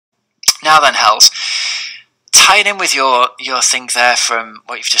Now then, Hells, tying in with your thing there from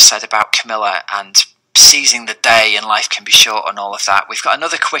what you've just said about Camilla and seizing the day and life can be short and all of that, we've got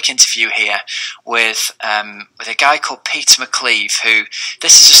another quick interview here with a guy called Peter McCleve, who,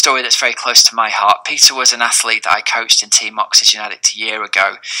 this is a story that's very close to my heart. Peter was an athlete that I coached in Team Oxygen Addict a year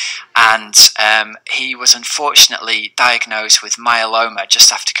ago, and he was unfortunately diagnosed with myeloma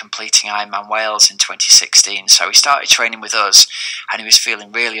just after completing Ironman Wales in 2016. So he started training with us and he was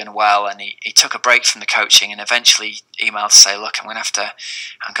feeling really unwell, and he took a break from the coaching and eventually emailed to say, look, I'm going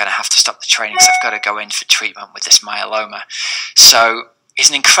to have to stop the training because I've got to go in for treatment with this myeloma. So he's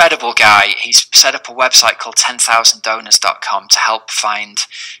an incredible guy. He's set up a website called 10,000donors.com to help find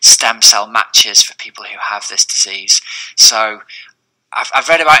stem cell matches for people who have this disease. So I've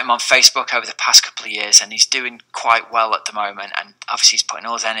read about him on Facebook over the past couple of years, and he's doing quite well at the moment, and obviously he's putting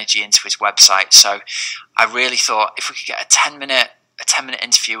all his energy into his website. So I really thought if we could get a 10-minute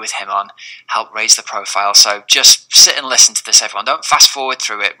interview with him on, help raise the profile. So just sit and listen to this, everyone. Don't fast forward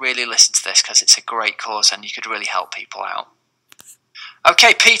through it. Really listen to this because it's a great cause and you could really help people out.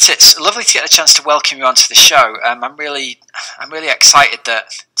 Okay, Pete, it's lovely to get the chance to welcome you onto the show. I'm really excited that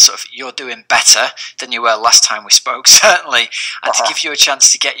sort of you're doing better than you were last time we spoke, certainly, and to give you a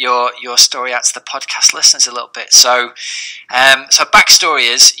chance to get your story out to the podcast listeners a little bit. So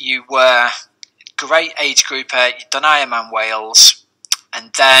backstory is you were great age grouper, you'd done Ironman Wales,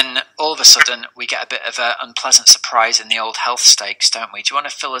 and then all of a sudden we get a bit of an unpleasant surprise in the old health stakes, don't we? Do you want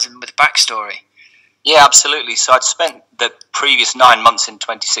to fill us in with the backstory? Yeah, absolutely. So I'd spent the previous 9 months in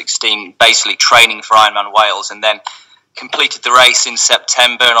 2016 basically training for Ironman Wales, and then completed the race in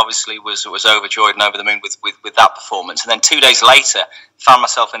September, and obviously was overjoyed and over the moon with that performance. And then 2 days later, found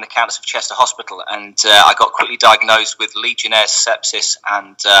myself in the Countess of Chester Hospital, and I got quickly diagnosed with Legionnaire's sepsis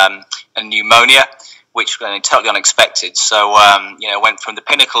and pneumonia, which was totally unexpected. So went from the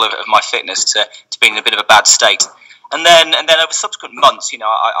pinnacle of my fitness to being in a bit of a bad state. And then over subsequent months,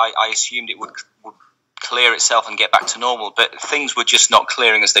 I assumed it would clear itself and get back to normal, but things were just not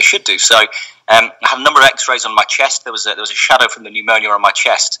clearing as they should do. So I had a number of x-rays on my chest. There was a shadow from the pneumonia on my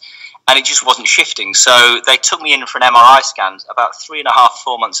chest, and it just wasn't shifting. So they took me in for an MRI scan about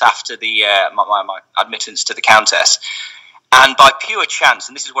 3.5-4 months after the my admittance to the Countess. And by pure chance,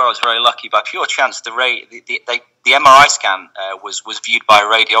 and this is where I was very lucky, by pure chance, the MRI scan was viewed by a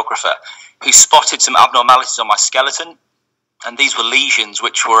radiographer who spotted some abnormalities on my skeleton. And these were lesions,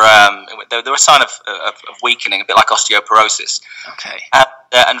 which were they were a sign of weakening, a bit like osteoporosis. Okay.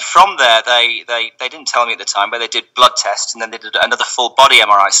 And from there, they didn't tell me at the time, but they did blood tests, and then they did another full body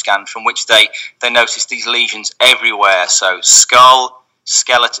MRI scan, from which they noticed these lesions everywhere. So skull,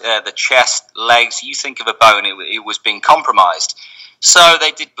 skeleton, the chest, legs. You think of a bone, it was being compromised. So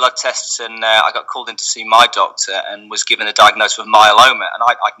they did blood tests, and I got called in to see my doctor and was given a diagnosis of myeloma, and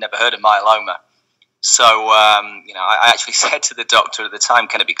I'd never heard of myeloma. So, I actually said to the doctor at the time,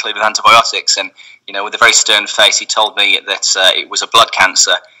 can it be cleared with antibiotics? And, with a very stern face, he told me that it was a blood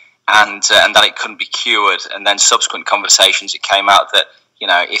cancer and that it couldn't be cured. And then subsequent conversations, it came out that,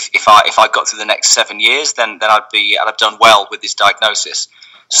 if I got through the next 7 years, then I'd have done well with this diagnosis.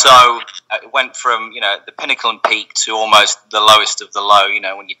 So it went from, the pinnacle and peak to almost the lowest of the low,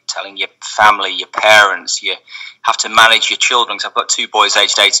 when you're telling your family, your parents, you have to manage your children. Because I've got 2 boys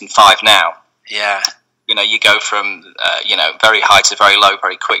aged 8 and 5 now. Yeah. You go from very high to very low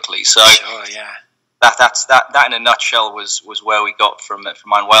very quickly. So sure, yeah. That in a nutshell was where we got from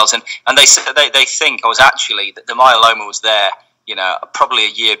Ironman Wales, and they think I was actually the myeloma was there, probably a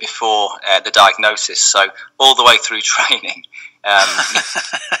year before the diagnosis. So all the way through training,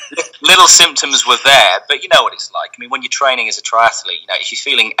 little symptoms were there, but you know what it's like. I mean, when you're training as a triathlete, if you're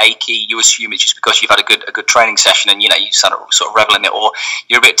feeling achy, you assume it's just because you've had a good training session, and you sort of revel in it, or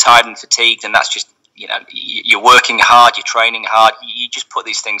you're a bit tired and fatigued, and that's just you're working hard, you're training hard. You just put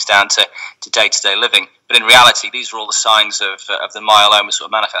these things down to day-to-day living, but in reality, these are all the signs of the myeloma sort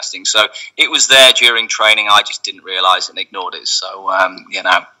of manifesting. So it was there during training. I just didn't realise it and ignored it. So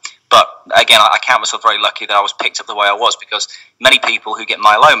But again, I count myself very lucky that I was picked up the way I was, because many people who get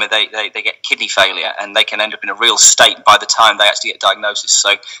myeloma, they get kidney failure, and they can end up in a real state by the time they actually get diagnosis.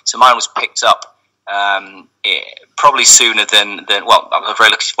 So mine was picked up probably sooner than well, I was very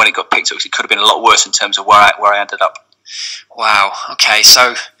lucky when it got picked up, because it could have been a lot worse in terms of where I ended up. Wow. Okay.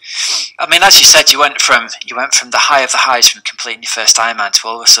 So, I mean, as you said, you went from the high of the highs from completing your first Ironman to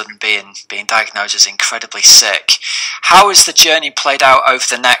all of a sudden being diagnosed as incredibly sick. How has the journey played out over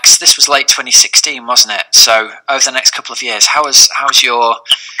the next? This was late 2016, wasn't it? So over the next couple of years, how's your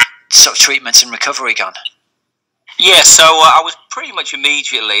sort of treatment and recovery gone? Yeah, so I was pretty much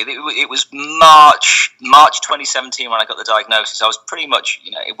immediately. It was March 2017 when I got the diagnosis. I was pretty much,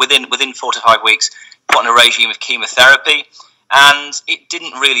 within 4 to 5 weeks, put on a regime of chemotherapy, and it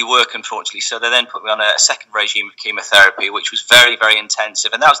didn't really work, unfortunately. So they then put me on a second regime of chemotherapy, which was very, very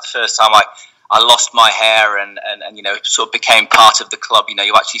intensive, and that was the first time I lost my hair and sort of became part of the club.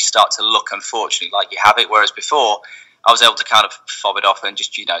 You actually start to look, unfortunately, like you have it, whereas before I was able to kind of fob it off and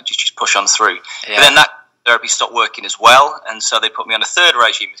just push on through. Yeah. But then that therapy stopped working as well, and so they put me on a third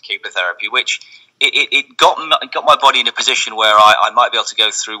regime of chemotherapy, which it got my body in a position where I might be able to go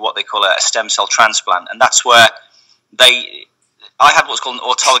through what they call a stem cell transplant, and that's where I had what's called an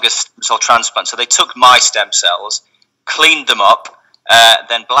autologous stem cell transplant. So they took my stem cells, cleaned them up,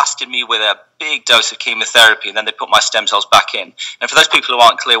 then blasted me with a big dose of chemotherapy, and then they put my stem cells back in. And for those people who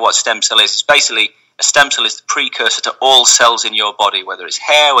aren't clear what stem cell is, it's basically a stem cell is the precursor to all cells in your body, whether it's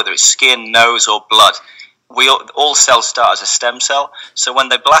hair, whether it's skin, nose, or blood. All cells start as a stem cell. So when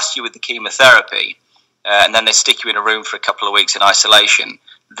they blast you with the chemotherapy, and then they stick you in a room for a couple of weeks in isolation,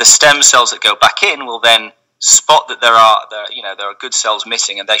 the stem cells that go back in will then spot that there are good cells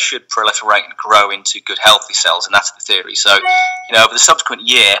missing, and they should proliferate and grow into good healthy cells, and that's the theory. So, over the subsequent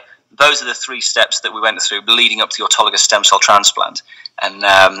year, those are the 3 steps that we went through leading up to the autologous stem cell transplant, and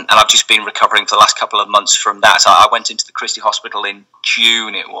I've just been recovering for the last couple of months from that. So I went into the Christie Hospital in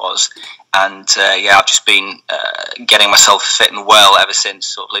June, it was, and I've just been getting myself fit and well ever since,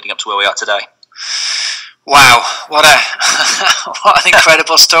 sort of leading up to where we are today. Wow, what an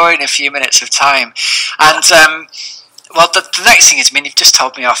incredible story in a few minutes of time. And well, the next thing is, you've just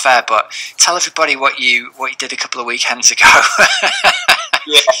told me off air, but tell everybody what you did a couple of weekends ago.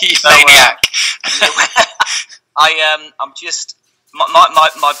 Yeah, you maniac. I'm just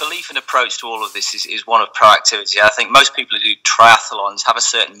my belief and approach to all of this is one of proactivity. I think most people who do triathlons have a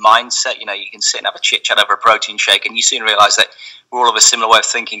certain mindset. You can sit and have a chit chat over a protein shake, and you soon realise that we're all of a similar way of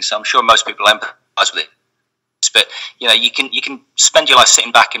thinking. So I'm sure most people empathise with it. But you can spend your life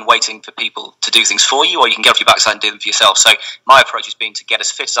sitting back and waiting for people to do things for you, or you can get off your backside and do them for yourself. So my approach has been to get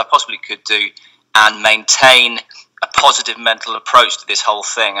as fit as I possibly could do and maintain a positive mental approach to this whole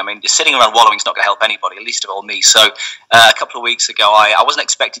thing. Just sitting around wallowing is not going to help anybody, least of all me. So a couple of weeks ago, I wasn't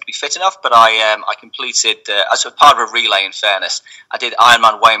expected to be fit enough, but I completed, as a part of a relay, in fairness, I did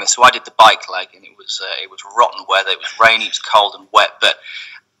Ironman Weymouth. So I did the bike leg, and it was rotten weather. It was rainy, it was cold and wet, but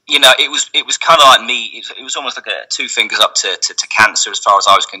it was kind of like me. It was almost like 2 fingers up to cancer as far as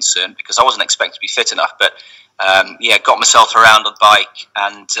I was concerned, because I wasn't expected to be fit enough. But got myself around on the bike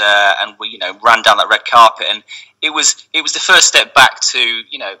and we ran down that red carpet, and it was the first step back to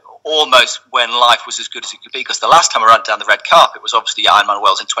almost when life was as good as it could be. Because the last time I ran down the red carpet was obviously Ironman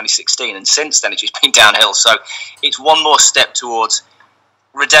Wales in 2016, and since then it's just been downhill. So it's one more step towards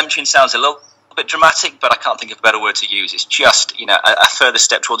redemption. Sounds a little bit dramatic, but I can't think of a better word to use. It's just a further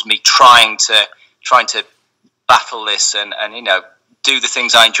step towards me trying to battle this and do the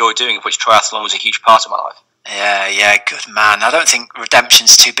things I enjoy doing, of which triathlon was a huge part of my life. Yeah, good man. I don't think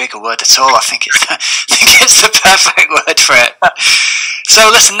redemption's too big a word at all. I think it's the perfect word for it. So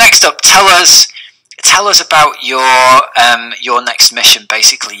listen, next up, tell us about your next mission.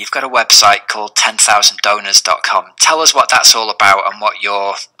 Basically, you've got a website called 10,000donors.com. Tell us what that's all about and what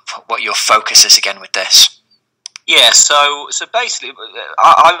your focus is again with this. Yeah, so basically,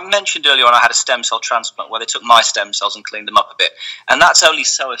 I mentioned earlier on I had a stem cell transplant where they took my stem cells and cleaned them up a bit, and that's only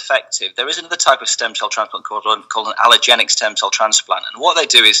so effective. There is another type of stem cell transplant called an allogenic stem cell transplant, and what they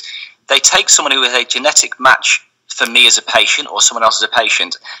do is they take someone who has a genetic match for me as a patient or someone else as a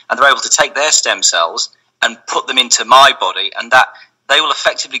patient, and they're able to take their stem cells and put them into my body, and that they will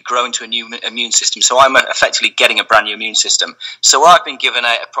effectively grow into a new immune system. So I'm effectively getting a brand new immune system. So I've been given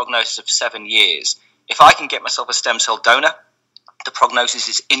a prognosis of 7 years. If I can get myself a stem cell donor, the prognosis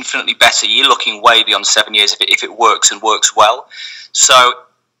is infinitely better. You're looking way beyond 7 years if it works and works well. So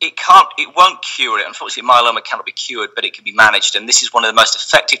it won't cure it. Unfortunately, myeloma cannot be cured, but it can be managed. And this is one of the most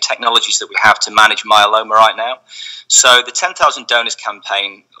effective technologies that we have to manage myeloma right now. So the 10,000 Donors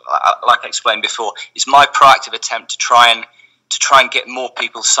campaign, like I explained before, is my proactive attempt to try and get more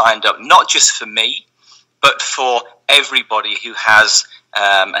people signed up, not just for me, but for everybody who has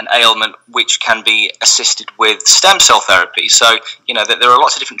an ailment which can be assisted with stem cell therapy. So, there are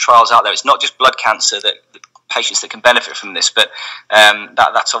lots of different trials out there. It's not just blood cancer that patients that can benefit from this, but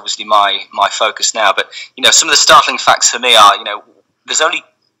that's obviously my focus now. But, some of the startling facts for me are, there's only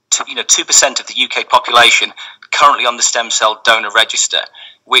 2% of the UK population currently on the stem cell donor register.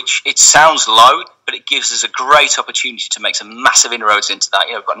 which it sounds low, but it gives us a great opportunity to make some massive inroads into that.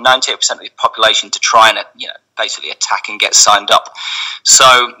 We've got 98% of the population to try and basically attack and get signed up.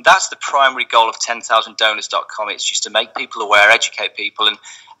 So that's the primary goal of 10,000donors.com. It's just to make people aware, educate people,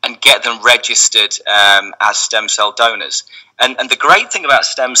 and get them registered as stem cell donors. And the great thing about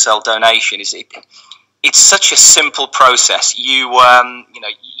stem cell donation is it's such a simple process. You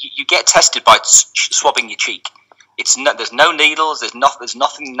get tested by swabbing your cheek. There's no needles. There's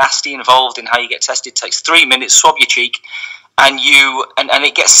nothing nasty involved in how you get tested. It takes 3 minutes. Swab your cheek, and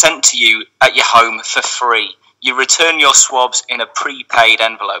it gets sent to you at your home for free. You return your swabs in a prepaid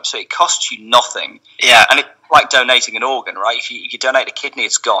envelope, so it costs you nothing. Yeah, and it's like donating an organ, right? If you donate a kidney,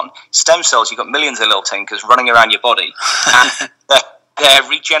 it's gone. Stem cells, you've got millions of little tinkers running around your body, and they're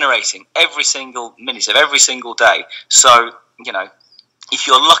regenerating every single minute of every single day. So if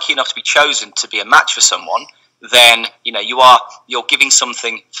you're lucky enough to be chosen to be a match for someone, then you're giving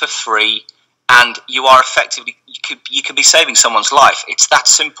something for free, and you are effectively you could be saving someone's life. It's that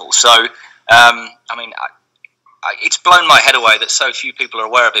simple. So it's blown my head away that so few people are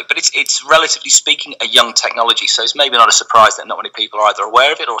aware of it. But it's relatively speaking a young technology, so it's maybe not a surprise that not many people are either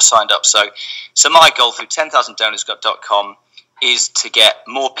aware of it or signed up. So my goal through 10,000donors.com is to get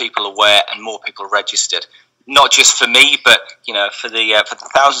more people aware and more people registered. Not just for me, but for the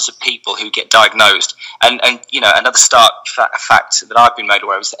thousands of people who get diagnosed. And another fact that I've been made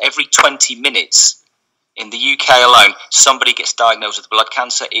aware of is that every 20 minutes in the UK alone, somebody gets diagnosed with blood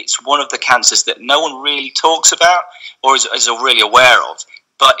cancer. It's one of the cancers that no one really talks about or is really aware of,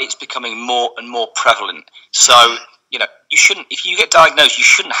 but it's becoming more and more prevalent. So you shouldn't, if you get diagnosed, you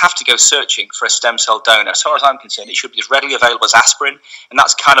shouldn't have to go searching for a stem cell donor. As far as I'm concerned, it should be as readily available as aspirin, and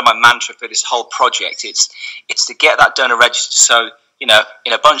that's kind of my mantra for this whole project. It's to get that donor registered. So in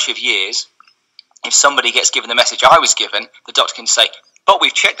a bunch of years, if somebody gets given the message I was given, the doctor can say, "But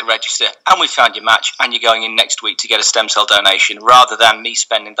we've checked the register and we found your match, and you're going in next week to get a stem cell donation," rather than me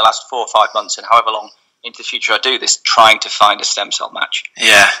spending the last 4 or 5 months and however long into the future I do this trying to find a stem cell match.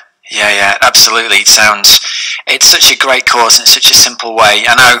 Yeah, absolutely. It's such a great cause, and it's such a simple way.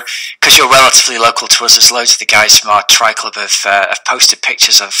 I know, because you're relatively local to us, there's loads of the guys from our Tri Club have posted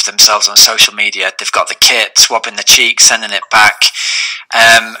pictures of themselves on social media. They've got the kit, swabbing the cheek, sending it back.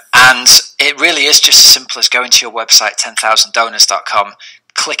 And it really is just as simple as going to your website, 10,000donors.com,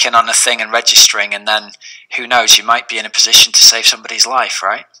 clicking on a thing and registering, and then who knows, you might be in a position to save somebody's life,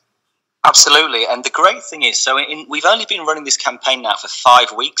 right? Absolutely, and the great thing is, we've only been running this campaign now for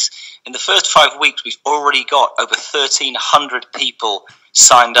 5 weeks. In the first 5 weeks, we've already got over 1,300 people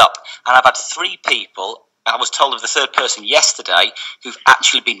signed up, and I've had 3 people, I was told of the third person yesterday, who've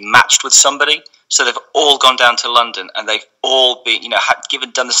actually been matched with somebody. So they've all gone down to London, and they've all been,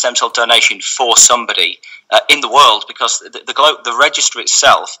 done the stem cell donation for somebody in the world, because the register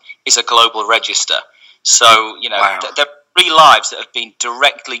itself is a global register. So wow. There are 3 lives that have been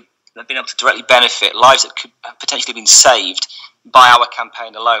been able to directly benefit, lives that could have potentially been saved by our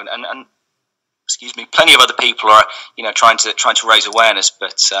campaign alone. And excuse me, plenty of other people are trying to raise awareness.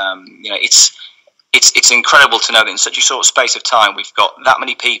 But it's incredible to know that in such a short space of time we've got that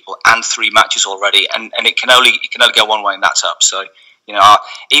many people and 3 matches already, and it can only go one way, and that's up. So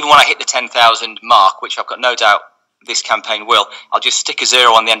even when I hit the 10,000 mark, which I've got no doubt this campaign will, I'll just stick a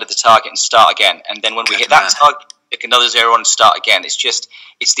 0 on the end of the target and start again. And then when we hit that target, stick another 0 on and start again.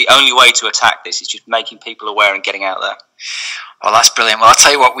 It's the only way to attack this. It's just making people aware and getting out there. Well, that's brilliant. Well, I'll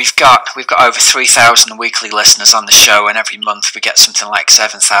tell you what, we've got over 3,000 weekly listeners on the show, and every month we get something like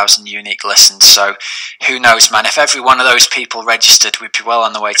 7,000 unique listens. So who knows, man? If every one of those people registered, we'd be well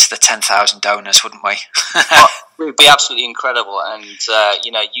on the way to the 10,000 donors, wouldn't we? Well, it would be absolutely incredible. And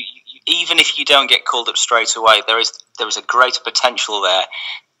even if you don't get called up straight away, there is a greater potential there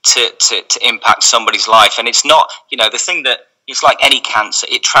to impact somebody's life. And it's not, the thing that it's like any cancer,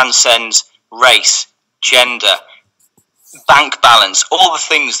 it transcends race, gender, bank balance, all the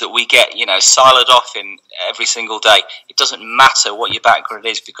things that we get, siloed off in every single day. It doesn't matter what your background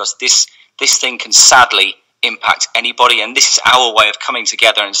is, because this thing can sadly impact anybody. And this is our way of coming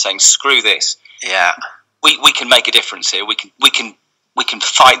together and saying, screw this. Yeah. We can make a difference here. We can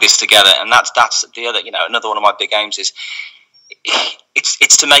fight this together. And that's the other, another one of my big aims is,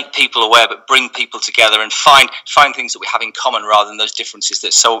 it's to make people aware, but bring people together and find things that we have in common, rather than those differences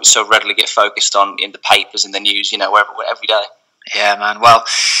that so readily get focused on in the papers and the news, every day. Yeah, man. Well,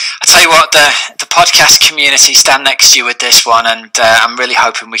 I tell you what, the podcast community stand next to you with this one, and I'm really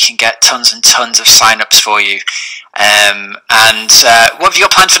hoping we can get tons and tons of sign-ups for you. And what have you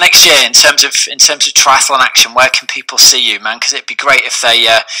got planned for next year in terms of triathlon action? Where can people see you, man? Because it'd be great if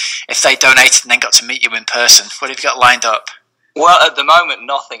they donated and then got to meet you in person. What have you got lined up? Well, at the moment,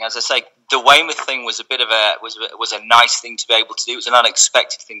 nothing. As I say, the Weymouth thing was a bit of was a nice thing to be able to do. It was an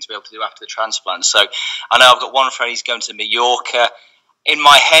unexpected thing to be able to do after the transplant. So I know I've got one friend. He's going to Mallorca. In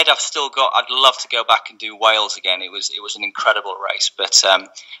my head, I'd love to go back and do Wales again. It was an incredible race, but I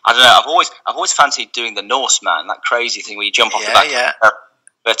don't know. I've always fancied doing the Norseman, that crazy thing where you jump off the back. Yeah.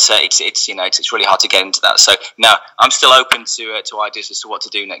 But it's really hard to get into that. So no, I'm still open to ideas as to what to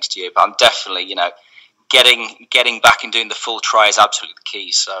do next year. But I'm definitely getting back and doing the full try is absolutely the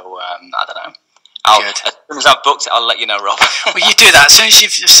key. So I don't know. As soon as I've booked it, I'll let you know, Rob. Well, you do that. As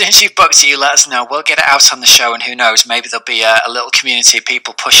soon as you've booked it, you let us know. We'll get it out on the show, and who knows, maybe there'll be a little community of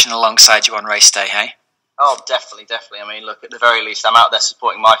people pushing alongside you on race day, hey? Oh, definitely. I mean, look, at the very least, I'm out there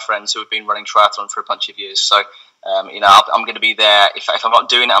supporting my friends who have been running triathlon for a bunch of years. So, I'm going to be there. If I'm not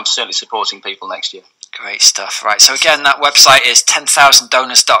doing it, I'm certainly supporting people next year. Great stuff. Right, so again, that website is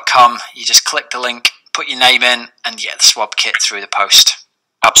 10,000donors.com. You just click the link, put your name in, and you get the swab kit through the post.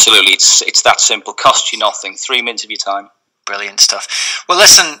 Absolutely, it's that simple. Costs you nothing. 3 minutes of your time. Brilliant stuff. Well,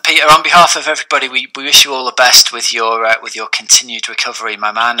 listen, Peter. On behalf of everybody, we wish you all the best with your continued recovery,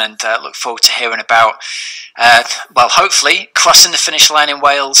 my man, and look forward to hearing about, hopefully crossing the finish line in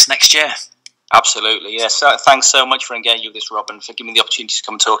Wales next year. Absolutely, yes. So, thanks so much for engaging with this, Rob, and for giving me the opportunity to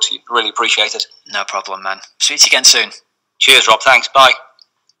come and talk to you. Really appreciate it. No problem, man. Speak to you again soon. Cheers, Rob. Thanks. Bye.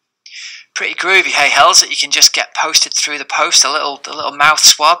 Pretty groovy, hey Hells, that you can just get posted through the post, a little mouth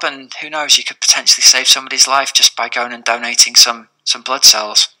swab, and who knows, you could potentially save somebody's life just by going and donating some blood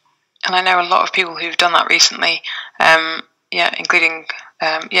cells. And I know a lot of people who've done that recently, including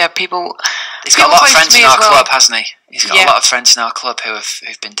people. He's got a lot of friends in our club, hasn't he? He's got a lot of friends in our club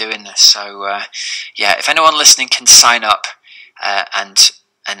who've been doing this. So if anyone listening can sign up and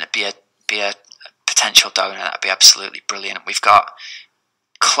be a potential donor, that'd be absolutely brilliant. We've got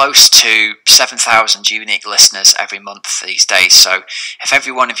close to 7,000 unique listeners every month these days. So if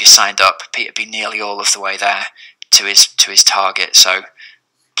every one of you signed up, Peter'd be nearly all of the way there to his target. So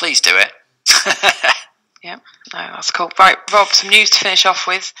please do it. Yeah, no, that's cool. Right, Rob, some news to finish off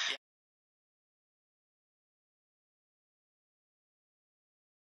with.